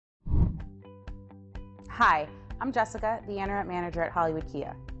Hi, I'm Jessica, the Internet Manager at Hollywood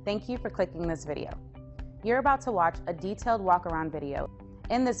Kia. Thank you for clicking this video. You're about to watch a detailed walk-around video.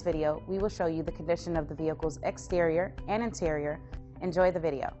 In this video, we will show you the condition of the vehicle's exterior and interior. Enjoy the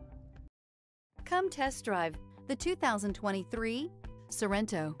video. Come test drive the 2023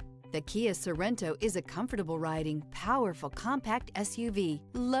 Sorento. The Kia Sorento is a comfortable riding, powerful compact SUV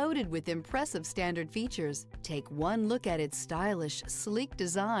loaded with impressive standard features. Take one look at its stylish, sleek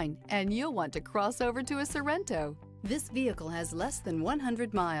design and you'll want to cross over to a Sorento. This vehicle has less than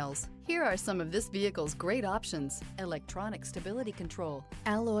 100 miles. Here are some of this vehicle's great options: electronic stability control,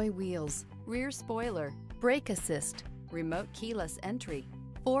 alloy wheels, rear spoiler, brake assist, remote keyless entry,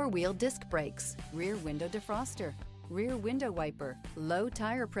 four-wheel disc brakes, rear window defroster, rear window wiper, low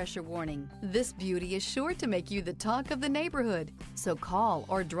tire pressure warning. This beauty is sure to make you the talk of the neighborhood. So call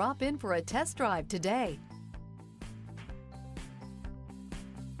or drop in for a test drive today.